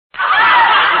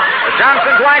The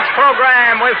Johnson's Wax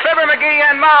Program with Fibber McGee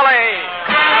and Molly.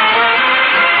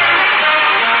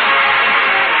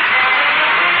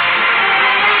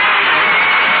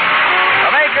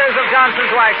 The makers of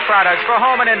Johnson's Wax products for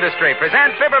home and industry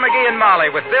present Fibber McGee and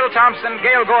Molly with Bill Thompson,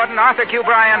 Gail Gordon, Arthur Q.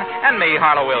 Bryan, and me,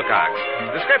 Harlow Wilcox.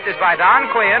 The script is by Don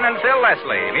Quinn and Phil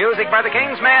Leslie. Music by the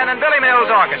King's Men and Billy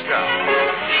Mills Orchestra.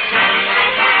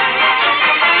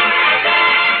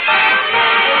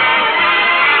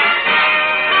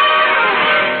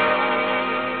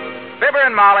 Fibber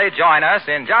and Molly join us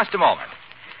in just a moment.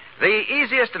 The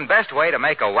easiest and best way to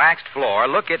make a waxed floor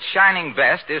look its shining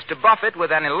best is to buff it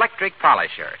with an electric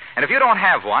polisher. And if you don't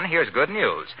have one, here's good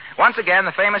news. Once again,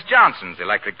 the famous Johnson's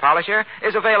electric polisher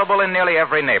is available in nearly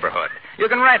every neighborhood. You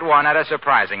can rent one at a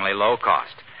surprisingly low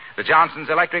cost. The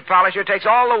Johnson's electric polisher takes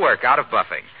all the work out of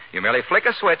buffing. You merely flick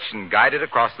a switch and guide it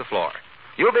across the floor.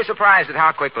 You'll be surprised at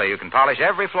how quickly you can polish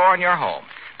every floor in your home.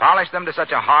 Polish them to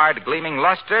such a hard, gleaming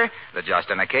luster that just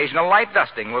an occasional light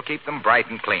dusting will keep them bright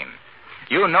and clean.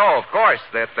 You know, of course,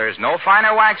 that there's no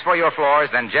finer wax for your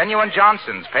floors than genuine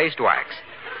Johnson's Paste Wax.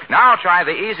 Now try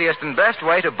the easiest and best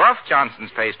way to buff Johnson's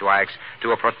Paste Wax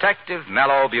to a protective,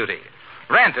 mellow beauty.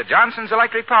 Rent a Johnson's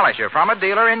electric polisher from a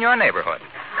dealer in your neighborhood.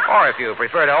 Or if you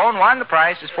prefer to own one, the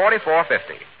price is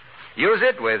 $44.50. Use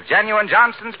it with genuine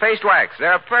Johnson's Paste Wax.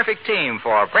 They're a perfect team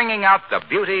for bringing out the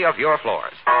beauty of your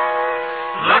floors.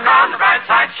 Look on the bright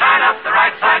side, shine up the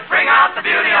right side, bring out the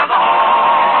beauty of the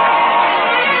home.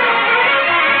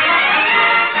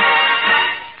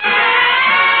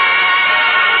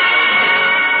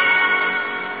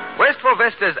 Wistful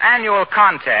Vista's annual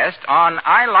contest on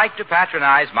I Like to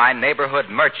Patronize My Neighborhood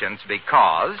Merchants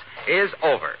Because is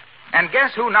over. And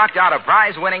guess who knocked out a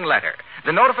prize-winning letter?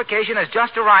 The notification has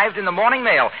just arrived in the morning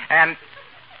mail, and...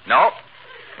 No,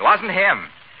 it wasn't him.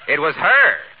 It was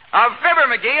her, of Fibber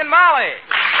McGee and Molly.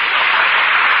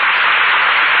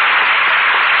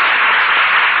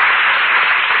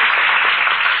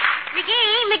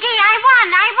 McGee, I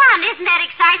won. Isn't that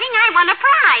exciting? I won a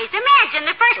prize. Imagine,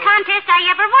 the first contest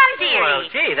I ever won, dearie. Well,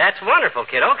 gee, that's wonderful,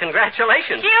 kiddo.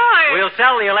 Congratulations. Sure. We'll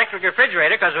sell the electric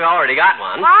refrigerator because we already got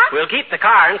one. What? We'll keep the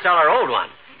car and sell our old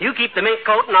one. You keep the mink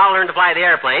coat and I'll learn to fly the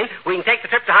airplane. We can take the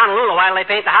trip to Honolulu while they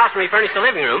paint the house and refurnish the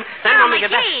living room. Then when we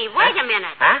get back... McGee, wait a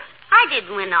minute. Huh? I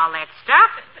didn't win all that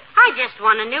stuff. I just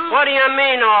won a new... What do you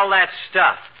mean, all that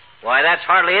stuff? Why, that's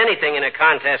hardly anything in a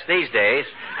contest these days.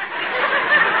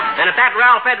 And if that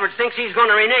Ralph Edwards thinks he's going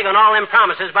to renege on all them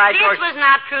promises, by George... This was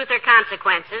not truth or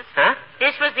consequences. Huh?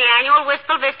 This was the annual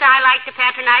Wistful Vista I Like to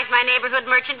Patronize My Neighborhood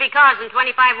Merchant Because in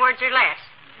 25 words or less.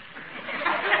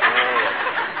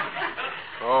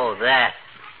 Oh, that.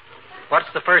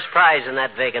 What's the first prize in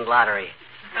that vacant lottery?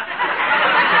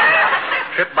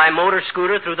 Trip by motor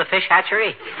scooter through the fish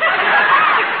hatchery?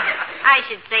 I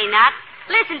should say not.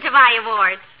 Listen to my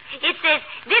award. It says,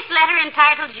 this letter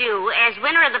entitles you as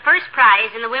winner of the first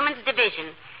prize in the women's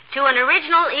division to an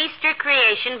original Easter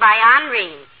creation by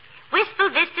Henri,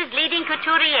 Wistful Vista's leading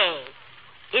couturier.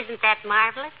 Isn't that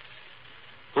marvelous?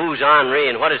 Who's Henri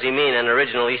and what does he mean, an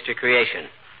original Easter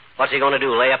creation? What's he going to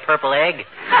do, lay a purple egg?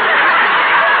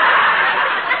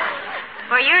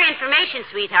 For your information,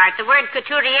 sweetheart, the word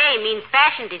couturier means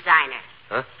fashion designer.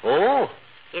 Huh? Oh.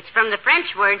 It's from the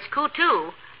French words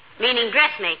couture, meaning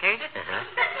dressmaker,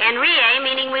 and rie,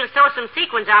 meaning we'll sew some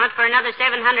sequins on it for another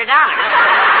 $700.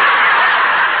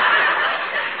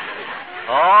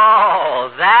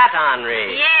 Oh, that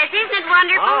Henri. Yes, isn't it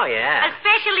wonderful? Oh, yeah. A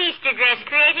special Easter dress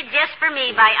created just for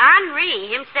me by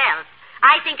Henri himself.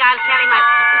 I think I'll tell him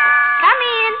Come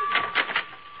in.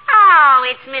 Oh,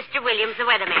 it's Mr. Williams, the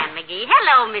weatherman, McGee.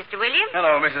 Hello, Mr. Williams.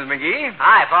 Hello, Mrs. McGee.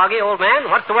 Hi, Foggy, old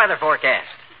man. What's the weather forecast?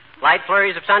 Light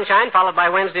flurries of sunshine, followed by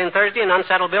Wednesday and Thursday, and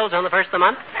unsettled bills on the first of the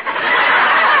month?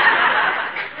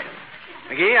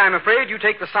 McGee, I'm afraid you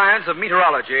take the science of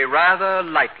meteorology rather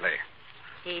lightly.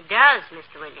 He does,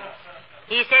 Mr. Williams.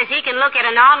 He says he can look at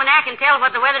an almanac and tell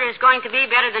what the weather is going to be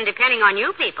better than depending on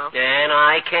you people. And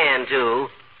I can, too.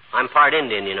 I'm part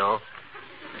Indian, you know.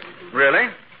 Really?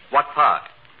 What part?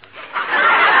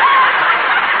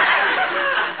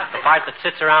 The part that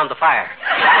sits around the fire.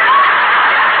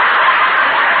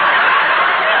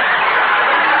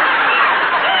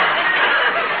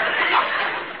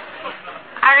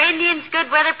 Are Indians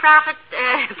good weather prophets,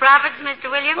 Mr.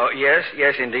 Williams? Oh,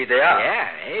 yes, indeed they are. Yeah,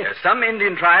 eh? Some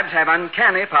Indian tribes have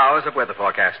uncanny powers of weather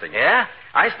forecasting. Yeah?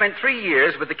 I spent 3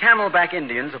 years with the Camelback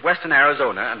Indians of western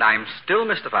Arizona, and I'm still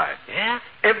mystified. Yeah?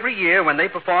 Every year when they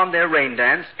performed their rain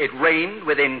dance, it rained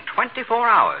within 24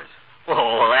 hours.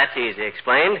 Oh, well, that's easy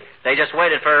explained. They just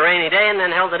waited for a rainy day and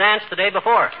then held the dance the day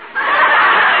before. Oh,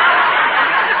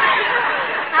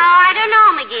 I don't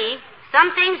know, McGee. So some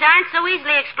things aren't so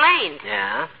easily explained.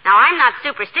 Yeah? Now, I'm not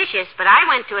superstitious, but I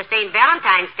went to a St.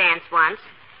 Valentine's dance once,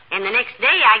 and the next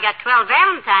day I got 12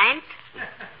 Valentines.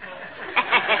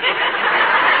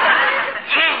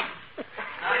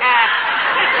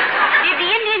 Did the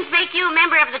Indians make you a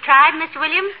member of the tribe, Mr.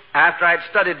 Williams? After I'd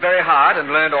studied very hard and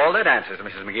learned all their dances,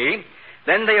 Mrs. McGee,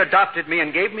 then they adopted me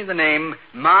and gave me the name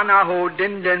Manaho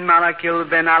Dindin Malakil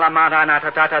Ben Alamata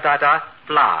Natatatata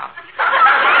Blah.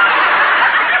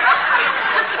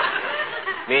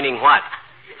 Meaning what?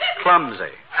 Clumsy.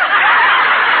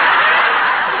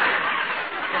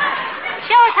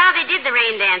 Show us how they did the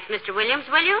rain dance, Mr. Williams,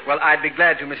 will you? Well, I'd be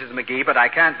glad to, Mrs. McGee, but I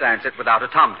can't dance it without a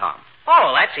tom-tom.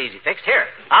 Oh, that's easy fixed. Here,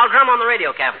 I'll drum on the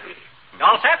radio cavity. You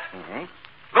all set? Mm-hmm.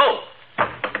 Go.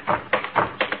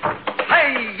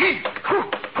 Hey, yee, hoo,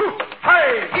 hoo,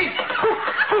 hey, yee, hoo,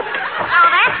 hoo. Oh,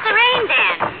 that's the rain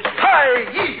dance. Hey,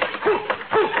 yee, hoo,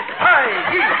 hoo, hey,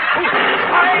 yee, hoo,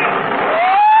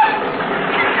 hey.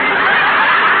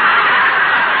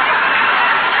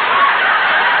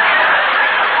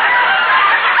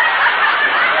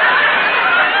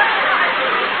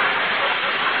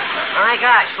 My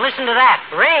gosh, listen to that.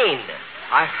 Rained.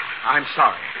 I'm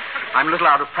sorry. I'm a little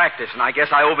out of practice, and I guess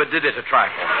I overdid it a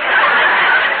trifle.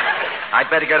 I'd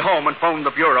better get home and phone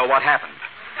the bureau what happened.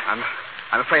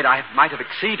 I'm afraid I might have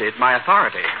exceeded my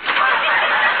authority.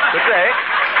 Good day.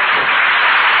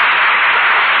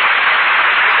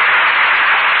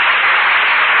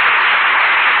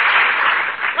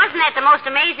 Wasn't that the most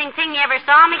amazing thing you ever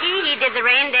saw, McGee? He did the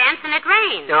rain dance and it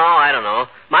rained. Oh, I don't know.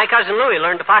 My cousin Louie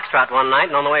learned to foxtrot one night,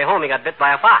 and on the way home he got bit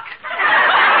by a fox.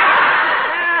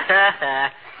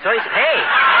 So he said, hey,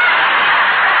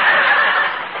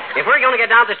 if we're going to get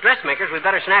down to this dressmaker's, we'd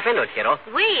better snap into it, kiddo.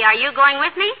 Are you going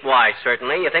with me? Why,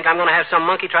 certainly. You think I'm going to have some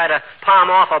monkey try to palm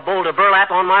off a boulder burlap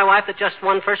on my wife that just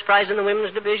won first prize in the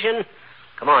women's division?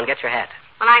 Come on, get your hat.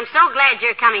 Well, I'm so glad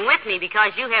you're coming with me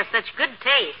because you have such good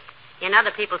taste in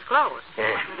other people's clothes.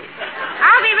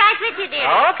 I'll be right with you, dear.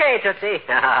 Okay, Tootsie.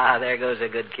 There goes a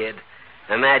good kid.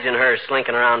 Imagine her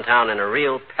slinking around town in a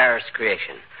real Paris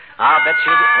creation. I'll bet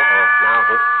she'll be... Uh-oh. Now,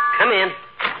 come in.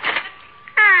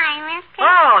 Hi, mister.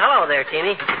 Oh, hello there,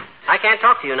 Teeny. I can't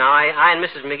talk to you now. I and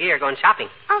Mrs. McGee are going shopping.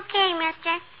 Okay,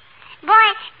 mister. Boy,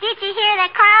 did you hear the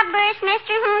cloud burst,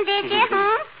 mister? Did you?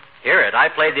 Hear it. I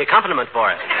played the accompaniment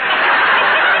for it.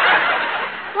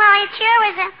 Well, it sure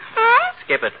was a...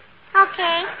 Skip it.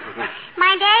 Okay.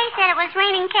 My daddy said it was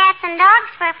raining cats and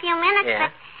dogs for a few minutes, Yeah?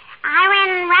 but I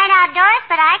ran right outdoors,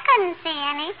 but I couldn't see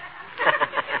any.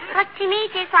 Looked to me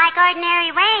just like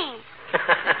ordinary rain.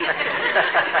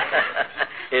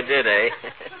 It did, eh?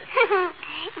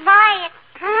 Boy, it...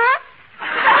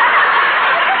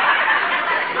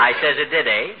 I says it did,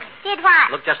 eh? Did what?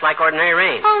 Looked just like ordinary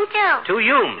rain. Whom to? To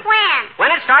you. When?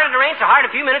 When it started to rain so hard a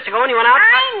few minutes ago when you went out...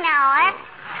 I know it.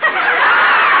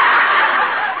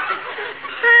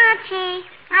 Oh, gee.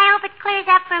 I hope it clears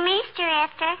up from Easter,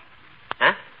 Esther.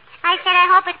 Huh? I said I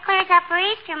hope it clears up for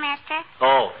Easter, mister.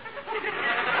 Oh.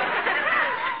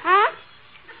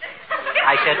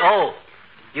 I said, oh.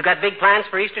 You got big plans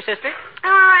for Easter, sister? Oh,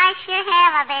 I sure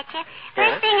have, I bet you.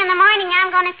 First thing in the morning,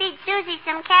 I'm going to feed Susie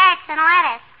some carrots and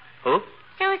lettuce. Who?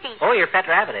 Susie. Oh, your pet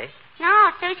rabbit, eh? No,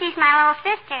 Susie's my little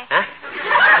sister. Huh?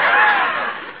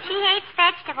 She hates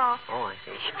vegetables. Oh, I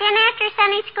see. Then after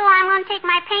Sunday school, I'm going to take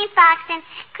my paint box and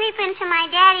creep into my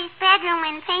daddy's bedroom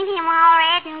and paint him all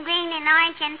red and green and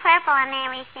orange and purple and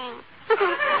everything.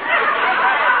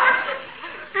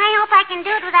 I hope I can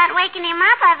do it without waking him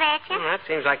up, I bet you. Well, that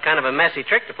seems like kind of a messy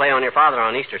trick to play on your father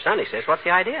on Easter Sunday, sis. What's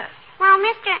the idea? Well,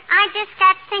 mister, I just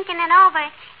got thinking it over.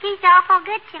 He's awful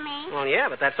good to me. Well, yeah,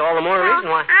 but that's all the more So reason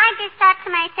why. I just thought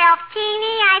to myself,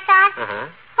 Teeny, I thought, Uh-huh.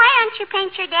 why don't you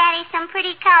paint your daddy some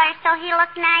pretty colors so he'll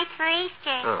look nice for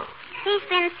Easter? Oh. He's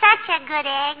been such a good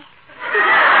egg.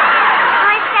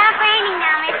 Oh, it's stop raining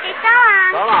now, mister. So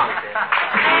long. So long, sis.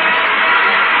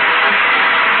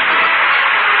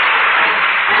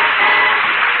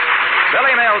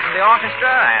 Billy Mills and the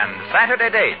orchestra and Saturday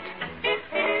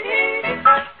Date.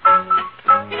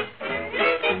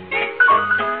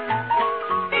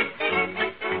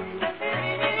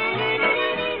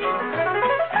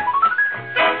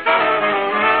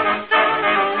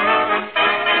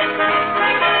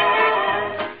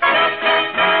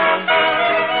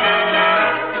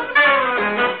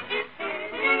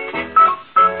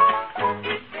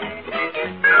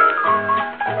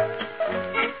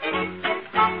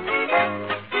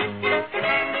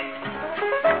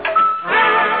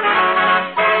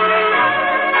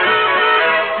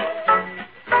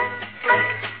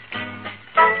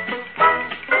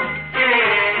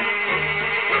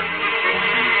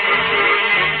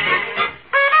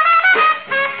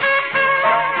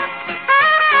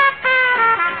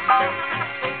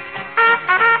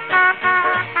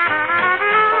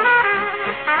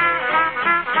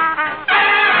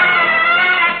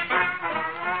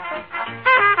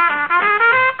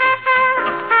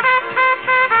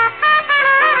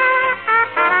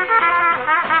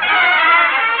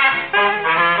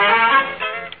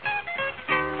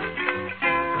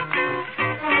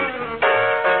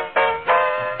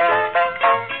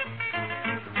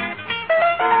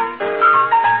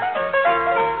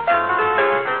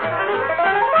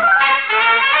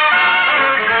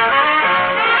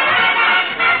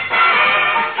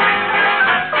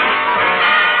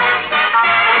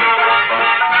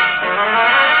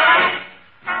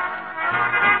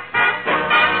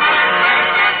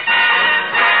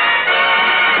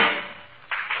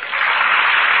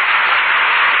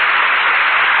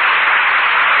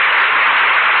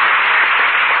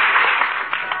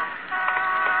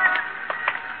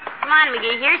 Come on,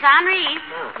 McGee. Here's Henri.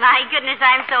 Oh. My goodness,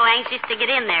 I'm so anxious to get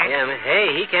in there. Yeah,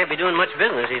 hey, he can't be doing much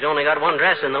business. He's only got one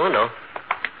dress in the window.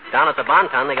 Down at the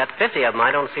Bonton, they got 50 of them.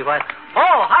 I don't see why.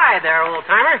 Oh, hi there,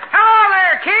 old-timer. Hello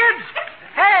there, kids.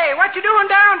 Hey, what you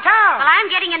doing downtown? Well, I'm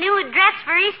getting a new dress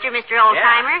for Easter, Mr.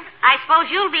 Oldtimer. I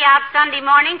suppose you'll be out Sunday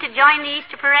morning to join the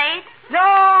Easter parade? No,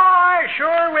 I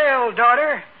sure will,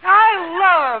 daughter. I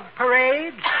love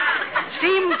parades.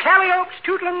 Steam calliopes,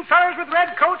 tootling fellas with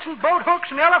red coats and boat hooks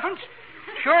and elephants.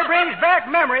 Sure brings back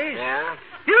memories. Yeah?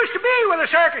 Used to be with a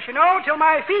circus, you know, till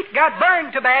my feet got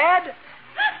burned so bad.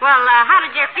 Well, how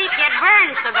did your feet get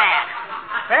burned so bad?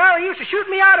 Well, they used to shoot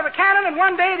me out of a cannon, and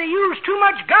one day they used too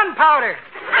much gunpowder.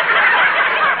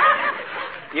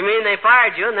 You mean they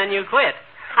fired you and then you quit?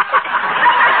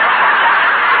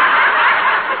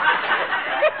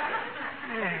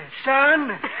 Son,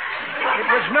 it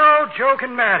was no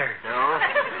joking matter. No?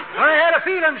 I had a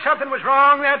feeling something was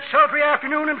wrong that sultry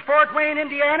afternoon in Fort Wayne,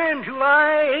 Indiana, in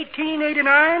July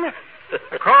 1889.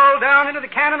 I crawled down into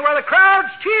the cannon where the crowds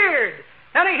cheered.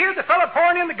 Then I heard the fellow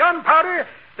pouring in the gunpowder,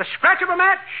 the scratch of a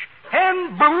match,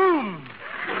 and boom.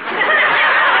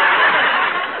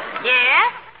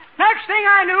 Yes? Next thing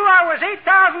I knew, I was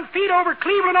 8,000 feet over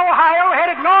Cleveland, Ohio,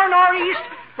 headed northeast,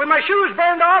 with my shoes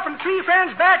burned off and 3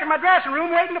 friends back in my dressing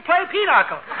room waiting to play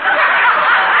pinochle.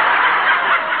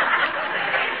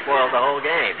 Spoiled the whole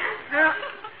game.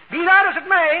 Be that as it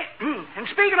may, and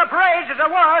speaking of parades as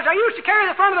I used to carry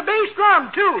the front of the bass drum,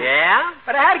 too. Yeah?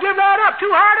 But I had to give that up too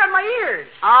hard on my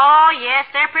ears. Oh, yes,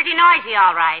 they're pretty noisy,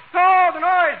 all right. No, the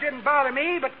noise didn't bother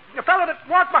me, but the fellow that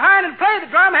walked behind and played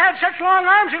the drum had such long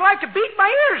arms he liked to beat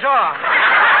my ears off.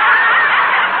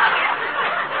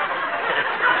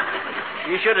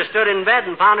 You should have stood in bed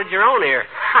and pounded your own ear.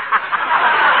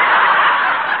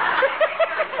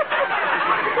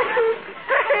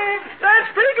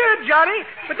 That's pretty good, Johnny,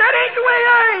 but that ain't the way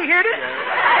I heard it.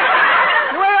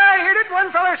 The way I heard it,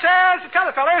 one feller says to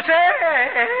t'other feller, says,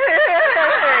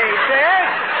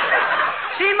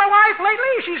 seen my wife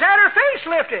lately? She's had her face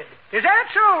lifted. Is that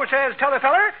so? Says t'other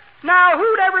feller. Now,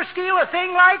 who'd ever steal a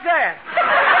thing like that?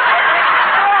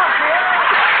 Oh, kid.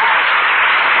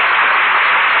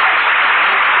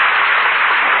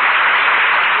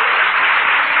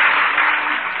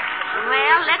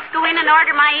 Well, let's go in and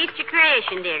order my Easter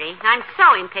creation, dearie. I'm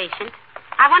so impatient.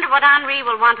 I wonder what Henri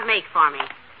will want to make for me.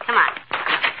 Come on.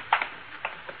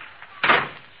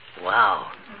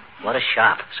 Wow. What a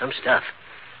shop. Some stuff.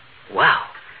 Wow.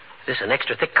 Is this an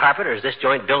extra thick carpet, or is this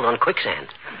joint built on quicksand?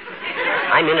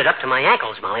 I'm in it up to my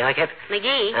ankles, Molly. I can't...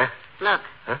 McGee, Huh? look.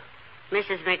 Huh?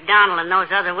 Mrs. McDonald and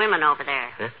those other women over there.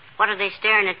 Huh? What are they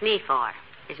staring at me for?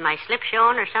 Is my slip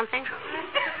showing or something?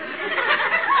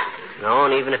 No,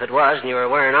 and even if it was and you were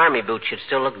wearing army boots, you'd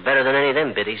still look better than any of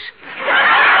them biddies.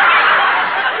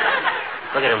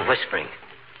 Look at him whispering.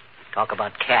 Talk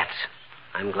about cats.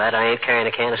 I'm glad I ain't carrying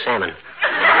a can of salmon.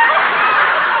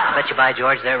 I bet you, by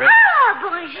George, they're ready. Oh,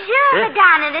 bonjour,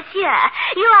 Madame and Monsieur.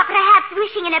 You are perhaps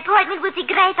wishing an appointment with the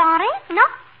great Henri, no?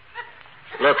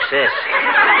 Look, sis.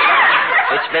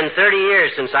 It's been 30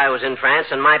 years since I was in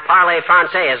France, and my parler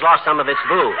français has lost some of its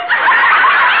boo.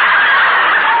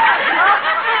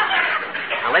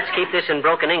 Now, let's keep this in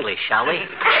broken English, shall we?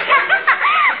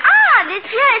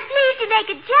 Monsieur is pleased to make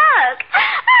a joke.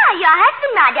 Your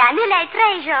husband, Madame, il est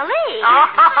très joli.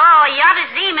 Oh, you ought to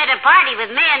see him at a party with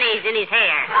mayonnaise in his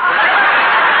hair.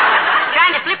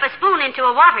 Trying to flip a spoon into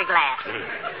a water glass.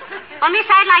 Well, miss,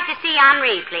 I'd like to see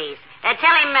Henri, please.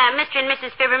 Tell him Mr. and Mrs.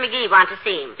 Fibber McGee want to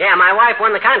see him. Yeah, my wife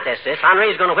won the contest, sis.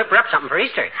 Henri's going to whip her up something for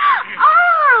Easter.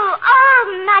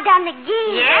 Oh, Madame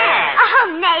McGee. Yes.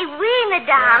 Oh, mais oui,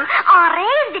 Madame.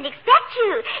 Henri didn't expect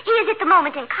you. He is at the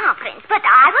moment in conference, but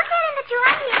I will tell him that you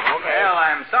are here. Well,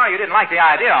 I'm sorry you didn't like the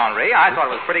idea, Henri. I thought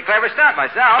it was a pretty clever stunt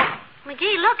myself.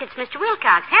 McGee, look, it's Mr.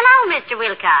 Wilcox. Hello, Mr.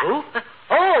 Wilcox. Who?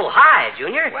 Oh, hi,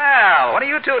 Junior. Well, what are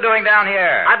you two doing down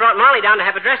here? I brought Molly down to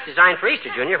have a dress designed for Easter,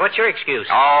 Junior. What's your excuse?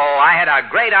 Oh, I had a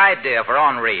great idea for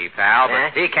Henri, pal,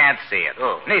 but Yeah? he can't see it.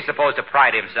 Oh. And he's supposed to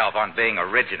pride himself on being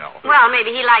original. Well,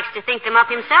 maybe he likes to think them up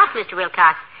himself, Mr.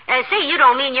 Wilcox. Say, you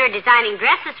don't mean you're designing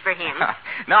dresses for him.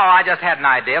 No, I just had an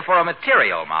idea for a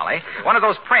material, Molly. One of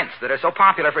those prints that are so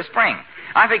popular for spring.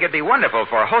 I think it'd be wonderful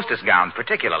for hostess gowns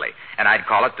particularly, and I'd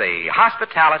call it the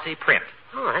hospitality print.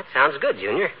 Oh, that sounds good,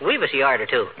 Junior. Weave us a yard or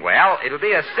two. Well, it'll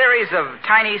be a series of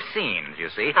tiny scenes, you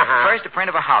see. Uh-huh. First, a print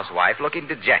of a housewife looking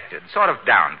dejected, sort of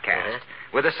downcast,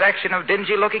 with a section of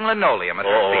dingy-looking linoleum at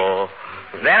her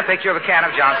feet. Then a picture of a can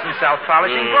of Johnson's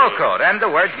self-polishing wool coat, and the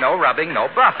words, no rubbing, no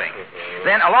buffing.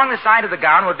 Then along the side of the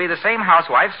gown would be the same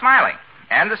housewife smiling.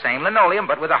 And the same linoleum,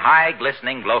 but with a high,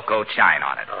 glistening glow coat shine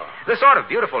on it. Oh. The sort of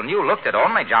beautiful new look that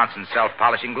only Johnson's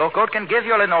self-polishing glow coat can give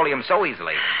your linoleum so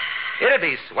easily. It'd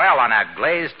be swell on a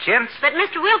glazed chintz. But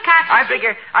Mr. Wilcox... I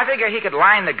figure he could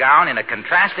line the gown in a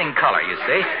contrasting color, you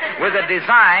see, with a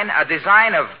design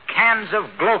of cans of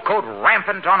glow coat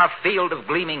rampant on a field of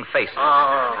gleaming faces.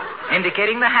 Oh.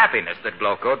 Indicating the happiness that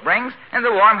glow coat brings and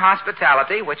the warm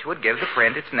hospitality which would give the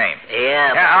print its name.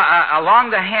 Yeah. Along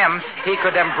the hem, he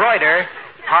could embroider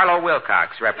Harlow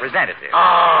Wilcox, representative.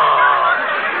 Oh.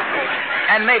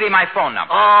 And maybe my phone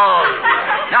number. Oh.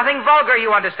 Nothing vulgar,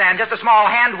 you understand. Just a small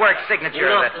handwork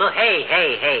signature. Look,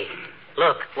 hey.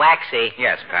 Look, Waxy.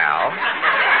 Yes, pal.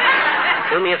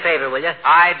 Do me a favor, will you?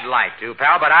 I'd like to,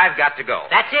 pal, but I've got to go.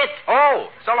 That's it. Oh,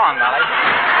 so long, Molly.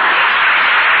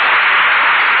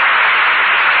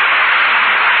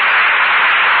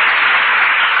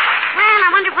 Well, I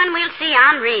wonder when we'll see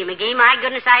Henri, McGee. My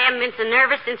goodness, I haven't been so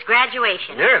nervous since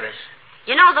graduation. Nervous?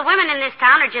 You know, the women in this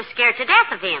town are just scared to death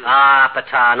of him. Ah,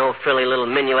 Pata, no frilly little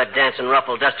minuet dancing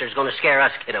ruffle duster's going to scare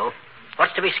us, kiddo.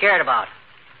 What's to be scared about?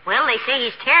 Well, they say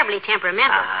he's terribly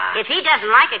temperamental. Ah. If he doesn't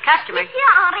like a customer...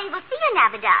 Monsieur Henri will see you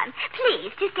now, madame. Please,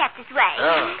 to step this way.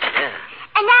 Oh, yeah.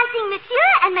 Announcing Monsieur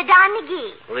and Madame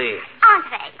McGee. Oui.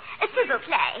 Entrez, s'il vous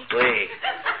plaît. Oui.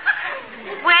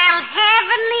 Well,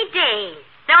 heavenly days.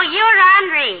 So you're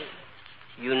Henri.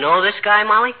 You know this guy,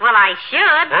 Molly? Well, I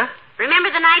should. Huh?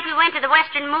 Remember the night we went to the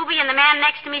Western movie and the man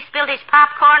next to me spilled his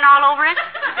popcorn all over us?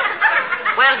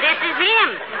 Well, this is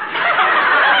him.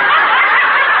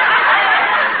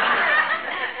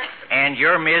 And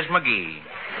you're Ms. McGee.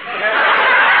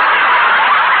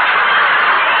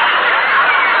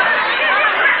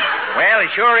 Well,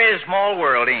 it sure is a small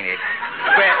world, ain't it?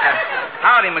 Well,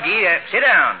 howdy, McGee. Sit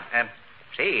down.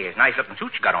 Say, it's a nice-looking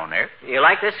suit you got on there. You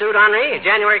like this suit, Henri?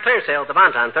 January clearance sale at the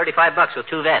Bonton, $35 with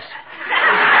 2 vests.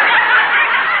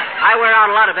 I wear out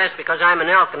a lot of vests because I'm an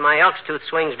elk and my elk's tooth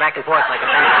swings back and forth like a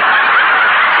pendulum.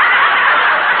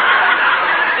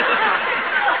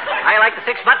 I like the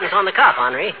 6 buttons on the cuff,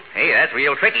 Henri. Hey, that's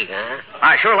real tricky. Yeah.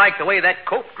 I sure like the way that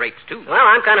coat drapes, too. Well,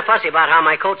 I'm kind of fussy about how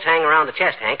my coats hang around the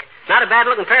chest, Hank. Not a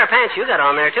bad-looking pair of pants you got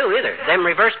on there, too, either. Them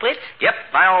reverse pleats? Yep,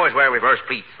 I always wear reverse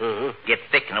pleats. Mm-hmm. Get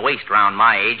thick in the waist around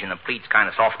my age, and the pleats kind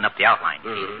of soften up the outline.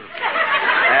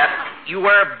 Mm-hmm. You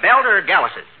wear belt or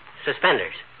galluses?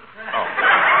 Suspenders. Oh.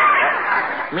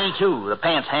 Me, too. The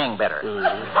pants hang better. Mm-hmm.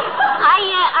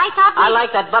 I thought I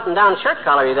like that button-down shirt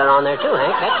collar you got on there, too,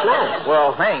 Hank. That's nice.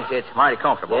 Well, thanks. It's mighty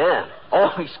comfortable. Yeah. Oh,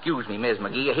 excuse me, Ms.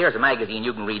 McGee. Here's a magazine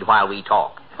you can read while we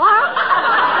talk. What?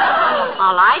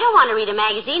 Well, I don't want to read a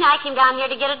magazine. I came down here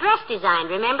to get a dress designed,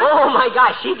 remember? Oh, my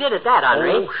gosh, she did it, that,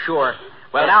 Henri. Oh, sure.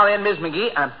 Well, now then, Ms.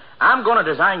 McGee, I'm going to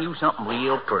design you something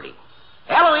real pretty.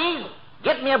 Eloise,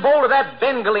 get me a bowl of that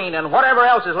bengaline and whatever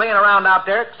else is laying around out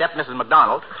there, except Mrs.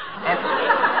 McDonald, and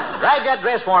drag that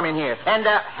dress for me in here. And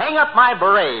hang up my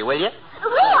beret, will you?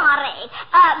 Oui, Henri.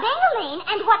 Bengaline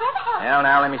and whatever else. Well,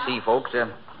 now, let me see, folks.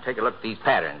 Take a look at these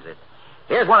patterns.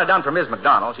 Here's one I done for Miss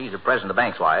McDonald. She's the president of the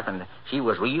bank's wife, and she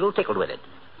was real tickled with it.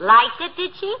 Liked it,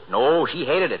 did she? No, she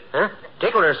hated it. Huh?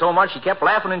 Tickled her so much she kept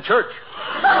laughing in church.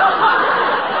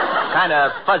 Kind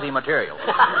of fuzzy material.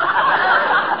 Well,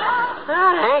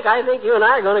 Hank, I think you and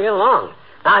I are going to get along.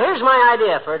 Now, here's my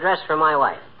idea for a dress for my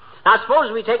wife. Now,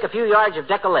 suppose we take a few yards of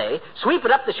décolleté, sweep it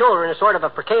up the shoulder in a sort of a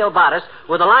percale bodice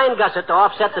with a line gusset to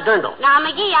offset the dirndl. Now,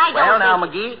 McGee, I don't Well, now,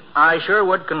 think... McGee, I sure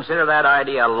would consider that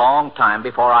idea a long time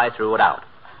before I threw it out.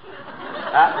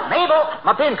 Mabel,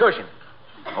 my pincushion.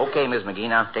 Okay, Miss McGee,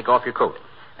 now take off your coat.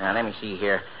 Now, let me see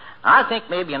here. I think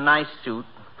maybe a nice suit,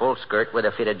 full skirt with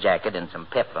a fitted jacket and some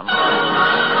peplum.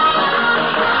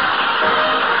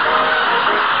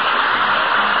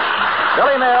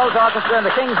 Billy Mills Orchestra and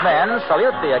the King's Men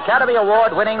salute the Academy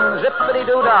Award-winning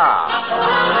Zippity-Doo-Dah.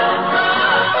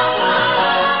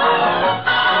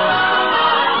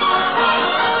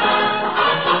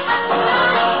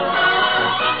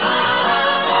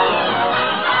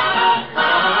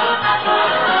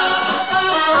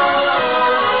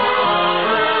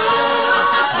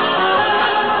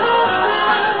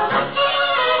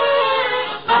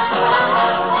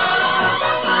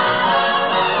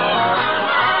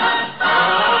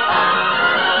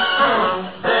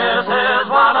 This is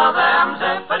one of them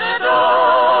zippity-doo-dah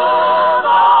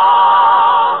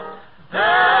days.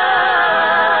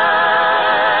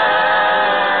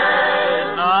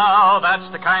 Now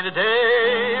that's the kind of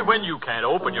day when you can't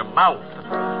open your mouth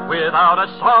without a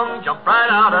song jump right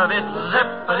out of it.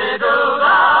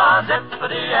 Zippity-doo-dah,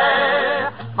 zippity-yay.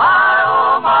 My,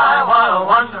 oh my, what a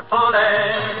wonderful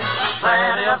day.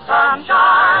 Plenty of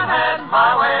sunshine heading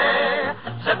my way.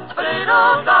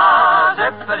 Zippity-doo-dah,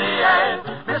 zippity-yay.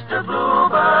 Mr. Blue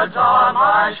bluebirds on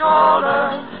my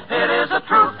shoulder. It is a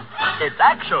truth. It's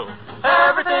actual.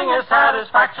 Everything is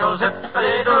satisfactual.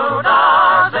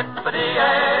 Zippity-doo-dah,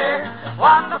 zippity-yay.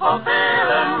 Wonderful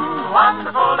feeling,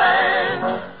 wonderful day.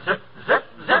 Zip, zip,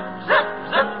 zip, zip,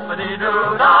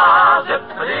 zippity-doo-dah,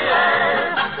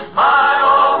 zippity-yay. My,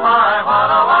 oh my, what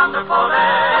a wonderful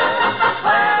day.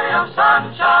 Plenty of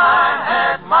sunshine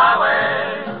head my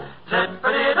way.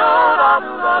 Zippity-doo-dah,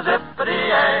 doo-dah,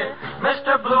 zippity-yay.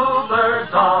 Mr.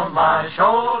 Bluebird's on my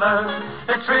shoulder.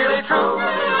 It's really true.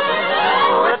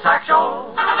 It's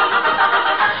actual.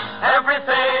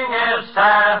 Everything is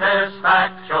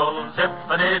satisfactual.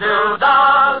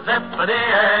 Zippity-doo-dah,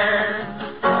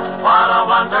 zippity-yay. What a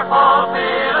wonderful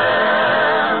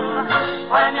feeling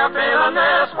when you're feeling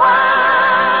this way.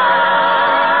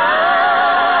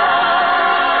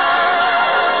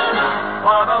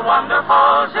 What a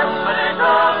wonderful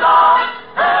zippity-doo-dah.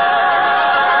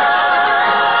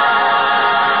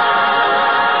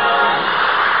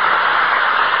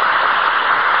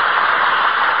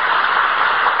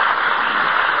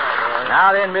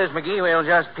 Now then, Miss McGee, we'll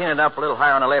just pin it up a little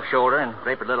higher on the left shoulder and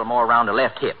drape it a little more around the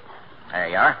left hip. There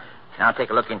you are. Now take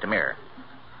a look into the mirror.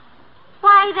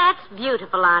 Why, that's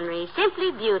beautiful, Henri.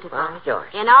 Simply beautiful. Well,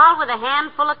 George. And all with a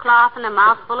handful of cloth and a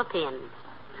mouthful of pins.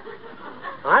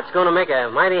 Well, that's going to make a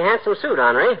mighty handsome suit,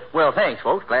 Henri. Well, thanks,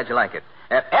 folks. Glad you like it.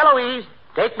 Eloise,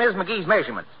 take Miss McGee's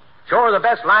measurements. Show her the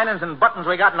best linings and buttons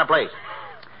we got in the place.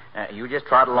 You just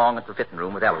trot along at the fitting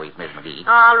room with Eloise, Miss McGee.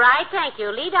 All right, thank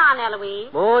you. Lead on, Eloise.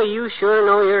 Boy, you sure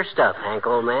know your stuff, Hank,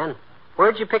 old man.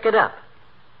 Where'd you pick it up?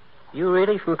 You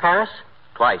really from Paris?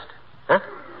 Twice. Huh?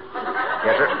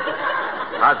 Yes, sir.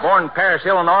 I was born in Paris,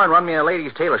 Illinois, and run me a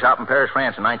ladies' tailor shop in Paris,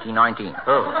 France in 1919.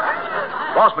 Oh.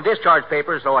 Lost my discharge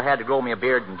papers, so I had to grow me a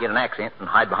beard and get an accent and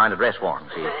hide behind a dress form,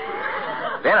 see?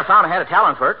 Then I found I had a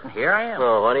talent for it, and here I am.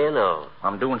 Oh, what do you know?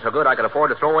 I'm doing so good I could afford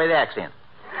to throw away the accent.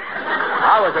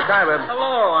 I was a kind of a...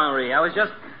 Hello, Henri. I was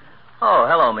just... Oh,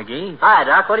 hello, McGee. Hi,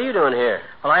 Doc. What are you doing here?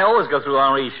 Well, I always go through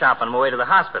Henri's shop on my way to the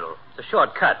hospital. It's a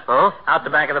short cut. Oh? Out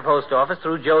the back of the post office,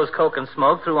 through Joe's Coke and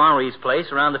Smoke, through Henri's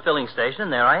place, around the filling station,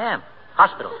 and there I am.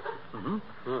 Hospital. Mm-hmm.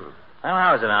 Well,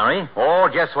 how is it, Henri? Oh,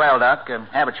 just swell, Doc.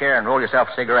 Have a chair and roll yourself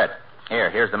a cigarette.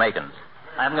 Here's the makings.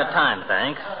 I haven't got time,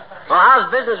 thanks. Well,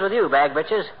 how's business with you, bag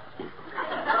bitches?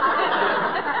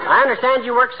 I understand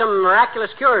you worked some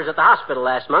miraculous cures at the hospital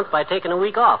last month by taking a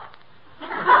week off.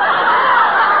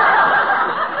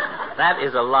 That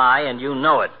is a lie, and you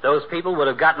know it. Those people would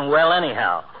have gotten well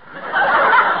anyhow.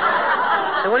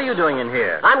 So what are you doing in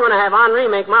here? I'm going to have Henri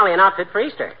make Molly an outfit for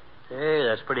Easter. Hey,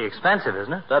 that's pretty expensive,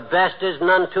 isn't it? The best is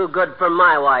none too good for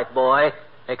my wife, boy.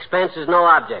 Expense is no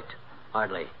object.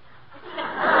 Hardly.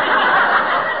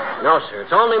 No, sir.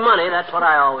 It's only money. That's what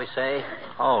I always say.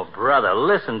 Oh, brother,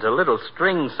 listen to little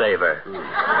string saver.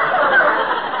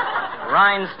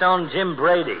 Rhinestone Jim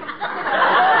Brady.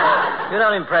 You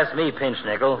don't impress me, Pinch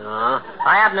Nickel.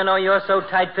 I happen to know you're so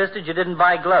tight-fisted you didn't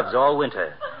buy gloves all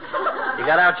winter. You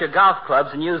got out your golf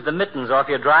clubs and used the mittens off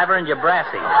your driver and your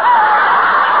brassy.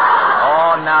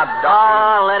 Oh, now,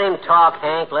 Doc. Oh, let him talk,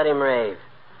 Hank. Let him rave.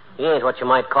 He ain't what you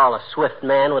might call a swift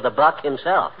man with a buck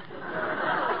himself.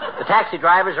 The taxi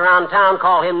drivers around town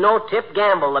call him No-Tip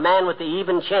Gamble, the man with the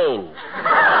even change.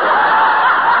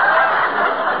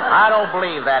 I don't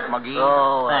believe that, McGee.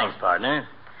 Oh, thanks, partner.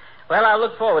 Well, I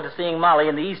look forward to seeing Molly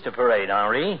in the Easter parade,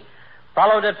 Henri.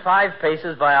 Followed at 5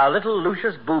 paces by our little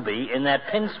Lucius Booby in that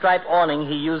pinstripe awning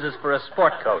he uses for a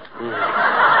sport coat.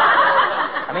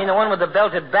 I mean the one with the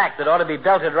belted back that ought to be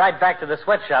belted right back to the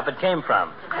sweatshop it came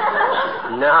from.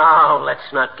 Now,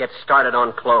 let's not get started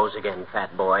on clothes again,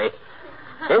 fat boy.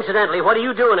 Incidentally, what do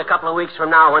you do in a couple of weeks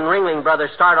from now when Ringling Brothers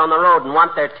start on the road and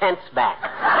want their tents back? Well,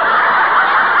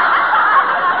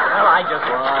 I just...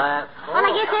 Well,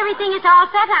 I guess everything is all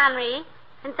set, Henri.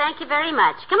 And thank you very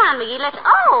much. Come on, McGee, let's...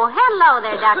 Oh, hello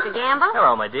there, Dr. Gamble.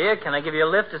 Hello, my dear. Can I give you a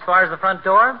lift as far as the front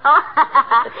door? Oh,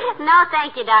 no,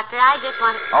 thank you, Doctor. I just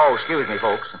want... Oh, excuse me,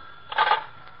 folks.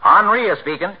 Henri is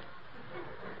speaking.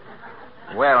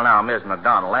 Well, now, Miss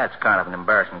McDonald, that's kind of an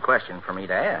embarrassing question for me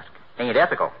to ask. Ain't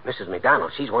ethical. Mrs.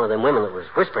 McDonald, she's one of them women that was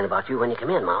whispering about you when you come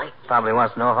in, Molly. Probably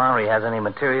wants to know if Henri has any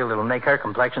material that'll make her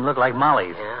complexion look like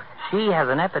Molly's. Yeah? She has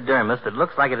an epidermis that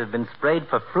looks like it had been sprayed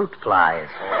for fruit flies.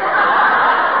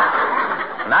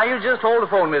 Now, you just hold the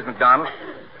phone, Miss McDonald.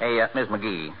 Hey, Miss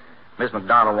McGee, Miss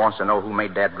McDonald wants to know who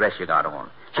made that dress you got on.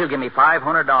 She'll give me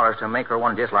 $500 to make her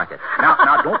one just like it.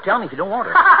 Now, don't tell me if you don't want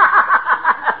her.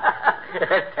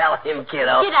 Tell him,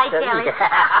 kiddo. Did I tell him?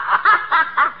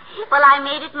 Well, I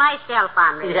made it myself,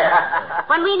 Henri. Yeah.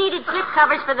 When we needed slip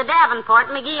covers for the Davenport,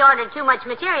 McGee ordered too much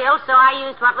material, so I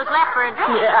used what was left for a dress.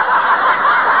 Yeah.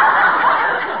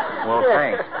 Well,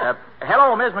 thanks.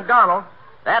 Hello, Miss McDonald.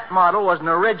 That model was an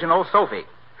original Sophie.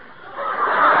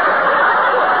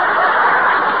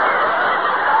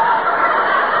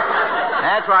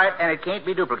 That's right, and it can't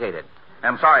be duplicated.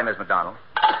 I'm sorry, Miss McDonald.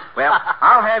 Well,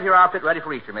 I'll have your outfit ready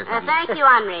for Easter, Miss McGee. Thank you,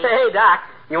 Henri. Hey, Doc,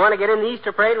 you want to get in the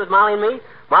Easter parade with Molly and me?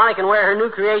 Molly can wear her new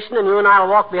creation, and you and I will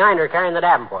walk behind her carrying the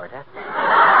Davenport, huh?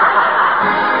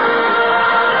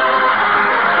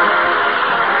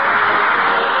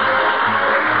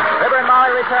 Fibber and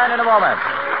Molly return in a moment.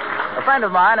 A friend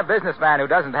of mine, a businessman who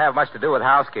doesn't have much to do with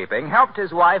housekeeping, helped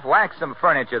his wife wax some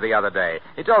furniture the other day.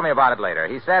 He told me about it later.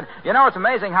 He said, it's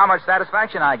amazing how much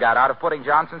satisfaction I got out of putting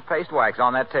Johnson's paste wax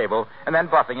on that table and then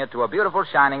buffing it to a beautiful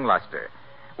shining luster.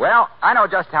 Well, I know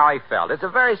just how he felt. It's a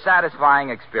very satisfying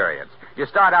experience. You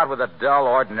start out with a dull,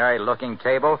 ordinary-looking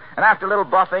table, and after a little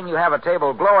buffing, you have a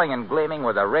table glowing and gleaming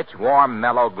with a rich, warm,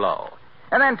 mellow glow.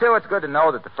 And then, too, it's good to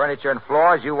know that the furniture and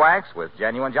floors you wax with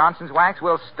genuine Johnson's wax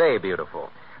will stay beautiful.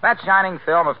 That shining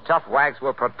film of tough wax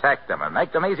will protect them and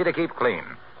make them easy to keep clean.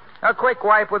 A quick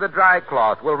wipe with a dry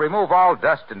cloth will remove all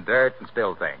dust and dirt and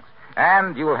spill things.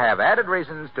 And you'll have added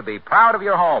reasons to be proud of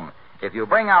your home if you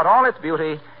bring out all its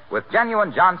beauty with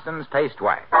genuine Johnson's paste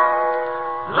wax.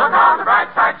 Look on the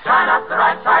bright side, shine up the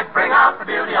right side, bring out the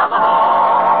beauty of the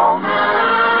home.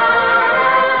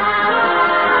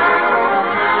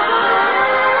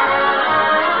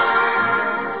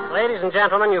 Ladies and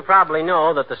gentlemen, you probably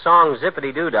know that the song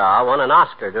Zippity-Doo-Dah won an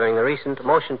Oscar during the recent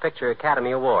Motion Picture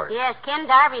Academy Awards. Yes, Ken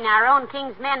Darby and our own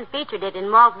King's Men featured it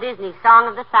in Walt Disney's Song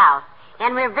of the South.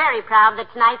 And we're very proud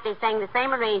that tonight they sang the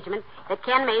same arrangement that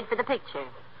Ken made for the picture.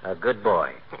 A good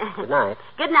boy. Good night.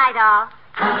 Good night, all.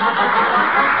 The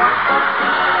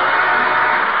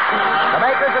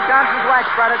makers of Johnson's Wax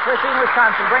Products, Racine,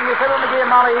 Wisconsin, bring you Fibber, McGee, and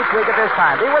Molly each week at this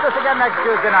time. Be with us again next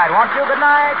Tuesday night, won't you? Good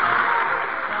night.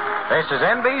 This is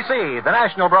NBC, the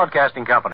national broadcasting company.